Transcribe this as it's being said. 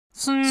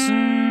SNESdrunk.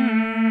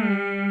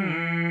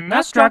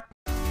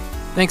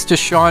 Thanks to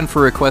Sean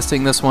for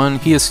requesting this one.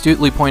 He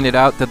astutely pointed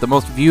out that the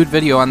most viewed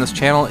video on this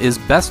channel is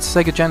best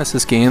Sega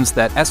Genesis games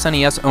that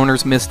SNES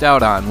owners missed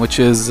out on, which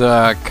is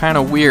kind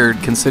of weird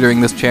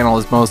considering this channel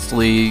is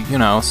mostly, you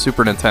know,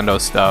 Super Nintendo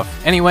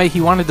stuff. Anyway,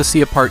 he wanted to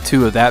see a part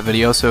 2 of that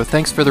video, so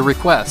thanks for the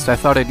request. I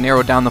thought I'd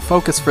narrow down the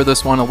focus for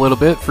this one a little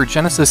bit for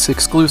Genesis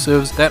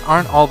exclusives that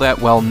aren't all that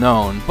well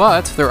known.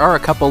 But there are a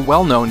couple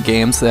well-known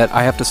games that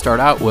I have to start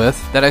out with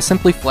that I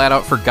simply flat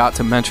out forgot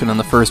to mention in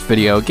the first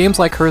video. Games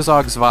like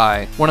Herzog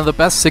Zwei, one of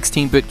the best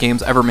 16-bit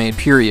games ever made,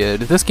 period.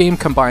 This game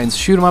combines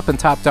shoot-'em-up and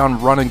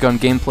top-down run-and-gun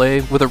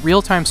gameplay with a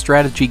real-time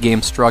strategy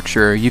game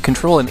structure. You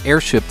control an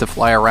airship to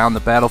fly around the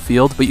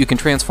battlefield, but you can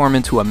transform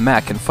into a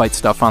mech and fight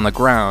stuff on the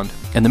ground.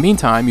 In the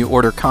meantime, you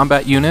order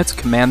combat units,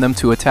 command them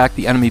to attack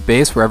the enemy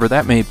base wherever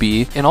that may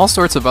be, and all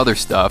sorts of other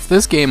stuff.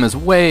 This game is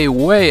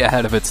way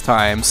ahead of its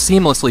time,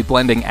 seamlessly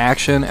blending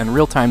action and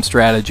real-time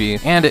strategy,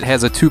 and it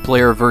has a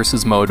 2-player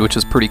versus mode, which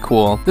is pretty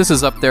cool. This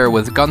is up there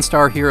with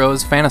Gunstar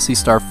Heroes, Phantasy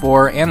Star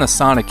 4, and the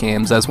Sonic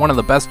games as one of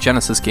the best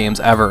Genesis games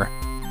ever.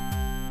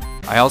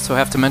 I also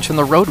have to mention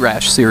the Road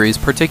Rash series,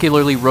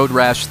 particularly Road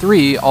Rash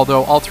 3,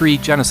 although all 3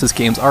 Genesis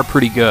games are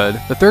pretty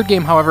good. The third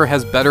game, however,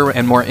 has better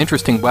and more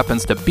interesting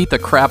weapons to beat the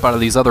crap out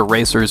of these other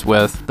racers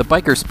with. The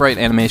biker sprite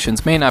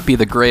animations may not be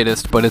the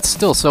greatest, but it's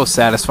still so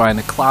satisfying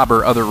to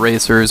clobber other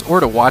racers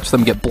or to watch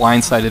them get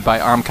blindsided by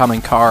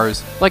oncoming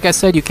cars. Like I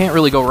said, you can't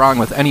really go wrong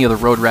with any of the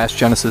Road Rash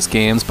Genesis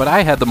games, but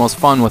I had the most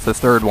fun with the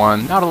third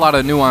one. Not a lot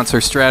of nuance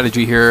or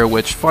strategy here,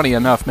 which, funny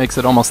enough, makes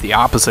it almost the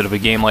opposite of a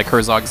game like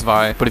Herzog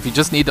Zwei. But if you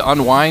just need to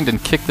unwind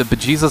and kick the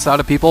bejesus out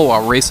of people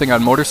while racing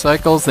on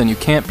motorcycles, then you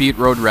can't beat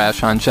Road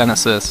Rash on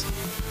Genesis.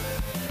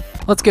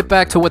 Let's get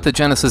back to what the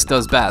Genesis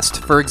does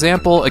best. For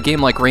example, a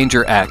game like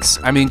Ranger X.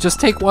 I mean, just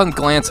take one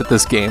glance at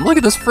this game. Look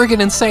at this friggin'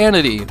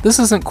 insanity! This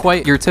isn't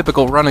quite your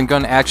typical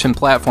run-and-gun action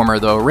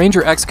platformer, though.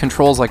 Ranger X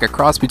controls like a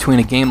cross between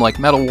a game like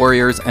Metal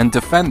Warriors and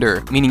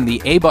Defender, meaning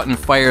the A button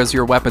fires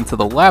your weapon to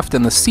the left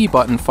and the C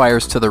button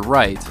fires to the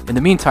right. In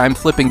the meantime,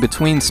 flipping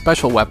between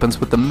special weapons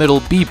with the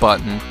middle B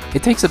button.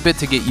 It takes a bit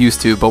to get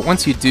used to, but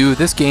once you do,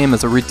 this game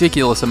is a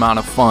ridiculous amount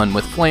of fun,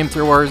 with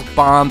flamethrowers,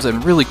 bombs,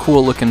 and really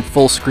cool-looking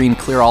full-screen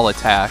clear-all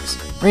attacks.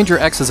 Ranger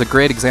X is a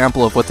great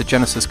example of what the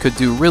Genesis could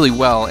do really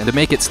well and to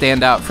make it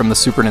stand out from the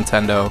Super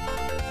Nintendo.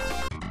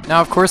 Now,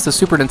 of course, the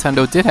Super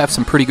Nintendo did have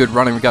some pretty good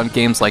run-and-gun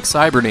games like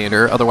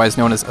Cybernator, otherwise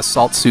known as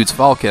Assault Suits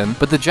Vulcan,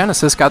 but the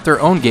Genesis got their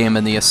own game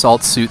in the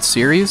Assault Suits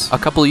series a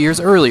couple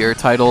years earlier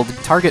titled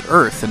Target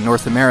Earth in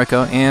North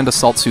America and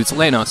Assault Suits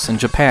Leynos in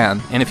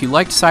Japan. And if you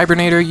liked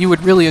Cybernator, you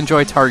would really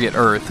enjoy Target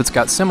Earth. It's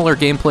got similar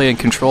gameplay and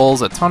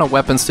controls, a ton of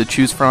weapons to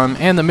choose from,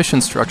 and the mission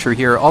structure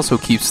here also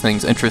keeps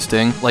things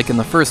interesting. Like in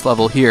the first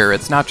level here,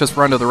 it's not just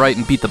run to the right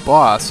and beat the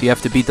boss, you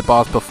have to beat the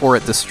boss before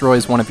it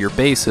destroys one of your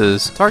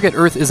bases. Target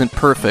Earth isn't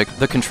perfect,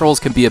 the controls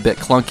can be a bit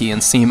clunky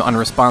and seem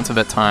unresponsive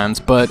at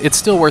times, but it's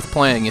still worth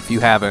playing if you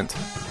haven't.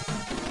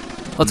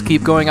 Let's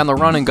keep going on the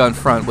run-and-gun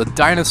front with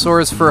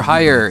Dinosaurs for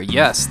Hire.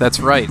 Yes, that's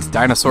right,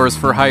 Dinosaurs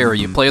for Hire.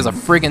 You play as a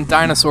friggin'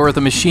 dinosaur with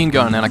a machine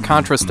gun in a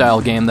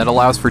Contra-style game that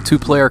allows for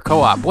 2-player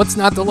co-op. What's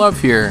not to love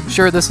here?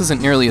 Sure, this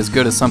isn't nearly as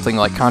good as something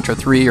like Contra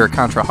 3 or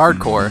Contra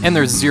Hardcore, and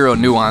there's zero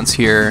nuance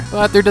here,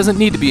 but there doesn't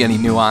need to be any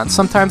nuance.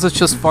 Sometimes it's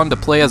just fun to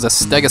play as a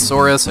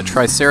Stegosaurus, a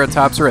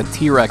Triceratops, or a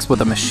T-Rex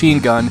with a machine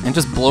gun and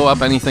just blow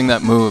up anything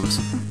that moves.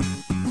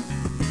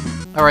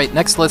 Alright,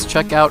 next let's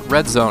check out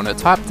Red Zone, a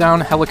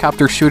top-down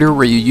helicopter shooter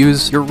where you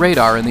use your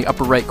radar in the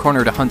upper right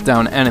corner to hunt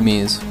down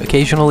enemies,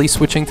 occasionally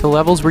switching to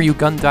levels where you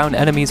gun down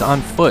enemies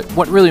on foot.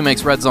 What really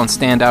makes Red Zone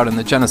stand out in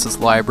the Genesis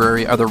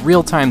library are the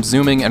real-time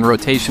zooming and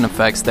rotation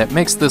effects that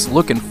makes this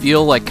look and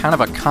feel like kind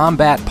of a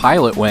combat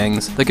Pilot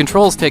Wings. The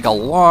controls take a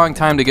long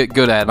time to get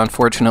good at,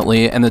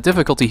 unfortunately, and the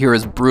difficulty here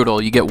is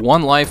brutal. You get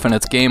 1 life and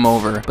it's game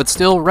over. But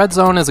still, Red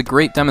Zone is a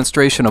great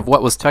demonstration of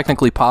what was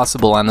technically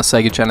possible on the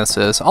Sega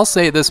Genesis. I'll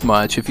say this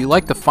much, if you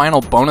like the final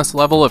bonus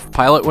level of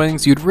Pilot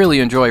Wings, you'd really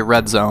enjoy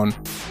Red Zone.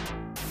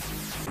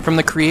 From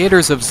the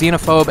creators of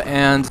Xenophobe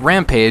and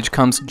Rampage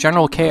comes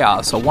General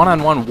Chaos, a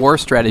one-on-one war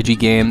strategy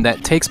game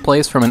that takes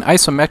place from an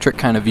isometric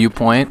kind of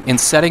viewpoint in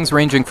settings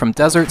ranging from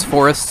deserts,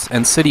 forests,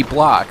 and city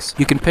blocks.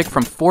 You can pick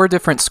from 4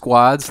 different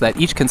squads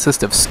that each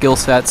consist of skill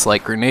sets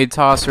like grenade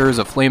tossers,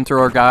 a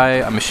flamethrower guy,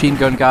 a machine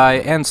gun guy,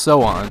 and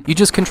so on. You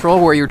just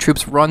control where your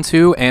troops run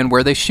to and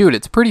where they shoot.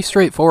 It's pretty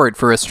straightforward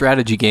for a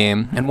strategy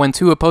game, and when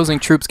 2 opposing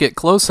troops get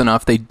close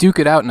enough, they duke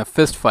it out in a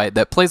fist fight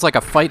that plays like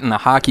a fight in a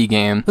hockey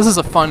game. This is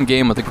a fun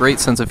game with a great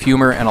sense of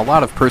humor and a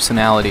lot of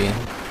personality.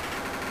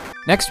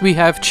 Next we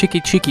have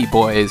Chiki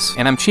Boys,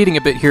 and I'm cheating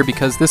a bit here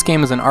because this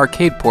game is an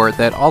arcade port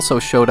that also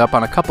showed up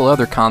on a couple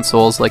other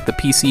consoles like the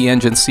PC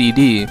Engine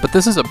CD, but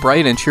this is a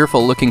bright and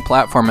cheerful looking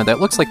platformer that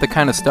looks like the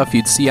kind of stuff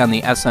you'd see on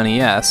the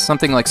SNES,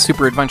 something like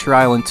Super Adventure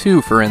Island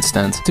 2 for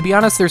instance. To be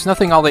honest, there's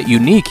nothing all that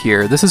unique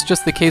here. This is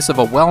just the case of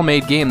a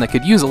well-made game that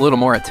could use a little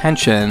more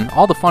attention.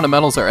 All the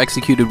fundamentals are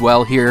executed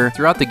well here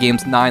throughout the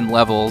game's 9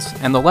 levels,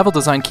 and the level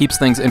design keeps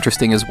things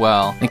interesting as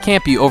well. It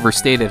can't be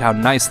overstated how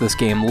nice this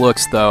game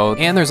looks though,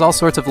 and there's all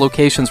sorts of locations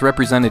locations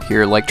represented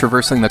here, like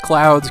traversing the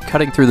clouds,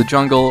 cutting through the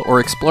jungle, or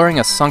exploring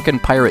a sunken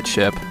pirate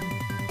ship.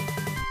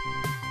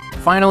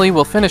 Finally,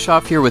 we'll finish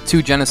off here with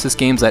 2 Genesis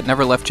games that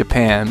never left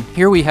Japan.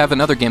 Here we have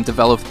another game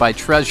developed by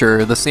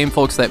Treasure, the same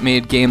folks that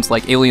made games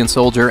like Alien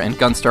Soldier and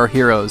Gunstar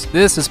Heroes.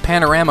 This is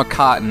Panorama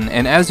Cotton,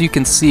 and as you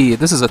can see,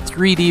 this is a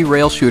 3D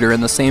rail shooter in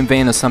the same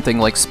vein as something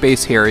like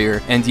Space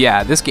Harrier, and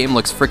yeah, this game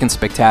looks frickin'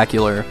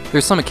 spectacular.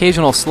 There's some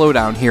occasional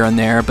slowdown here and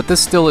there, but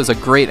this still is a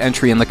great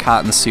entry in the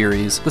Cotton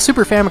series. The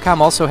Super Famicom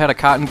also had a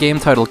Cotton game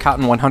titled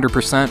Cotton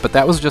 100%, but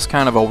that was just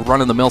kind of a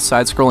run-of-the-mill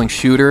side-scrolling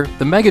shooter.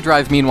 The Mega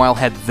Drive, meanwhile,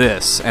 had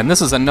this, and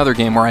this is another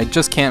game where I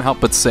just can't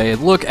help but say,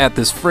 look at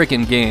this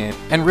frickin' game.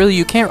 And really,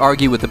 you can't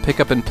argue with the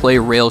pick-up-and-play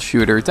rail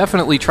shooter.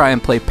 Definitely try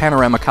and play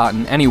Panorama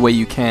Cotton any way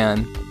you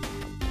can.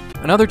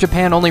 Another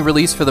Japan-only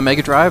release for the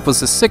Mega Drive was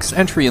the 6th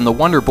entry in the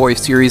Wonder Boy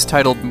series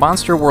titled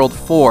Monster World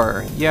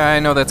 4. Yeah, I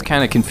know that's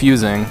kinda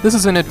confusing. This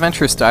is an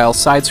adventure-style,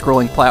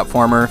 side-scrolling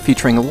platformer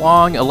featuring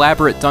long,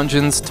 elaborate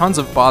dungeons, tons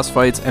of boss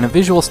fights, and a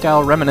visual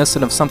style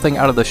reminiscent of something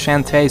out of the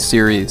Shantae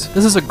series.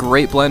 This is a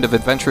great blend of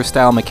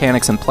adventure-style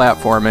mechanics and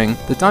platforming.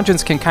 The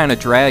dungeons can kinda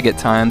drag at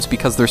times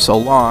because they're so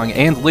long,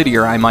 and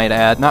linear, I might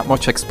add, not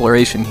much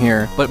exploration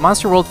here. But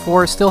Monster World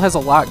 4 still has a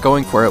lot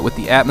going for it with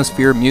the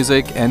atmosphere,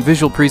 music, and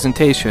visual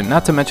presentation,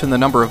 not to mention the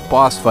number of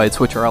boss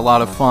fights, which are a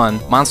lot of fun.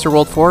 Monster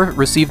World 4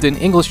 received an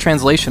English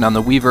translation on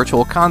the Wii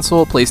Virtual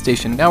Console,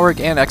 PlayStation Network,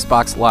 and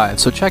Xbox Live,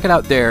 so check it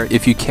out there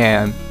if you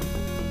can.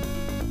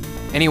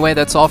 Anyway,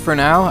 that's all for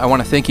now. I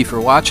want to thank you for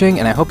watching,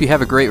 and I hope you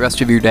have a great rest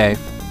of your day.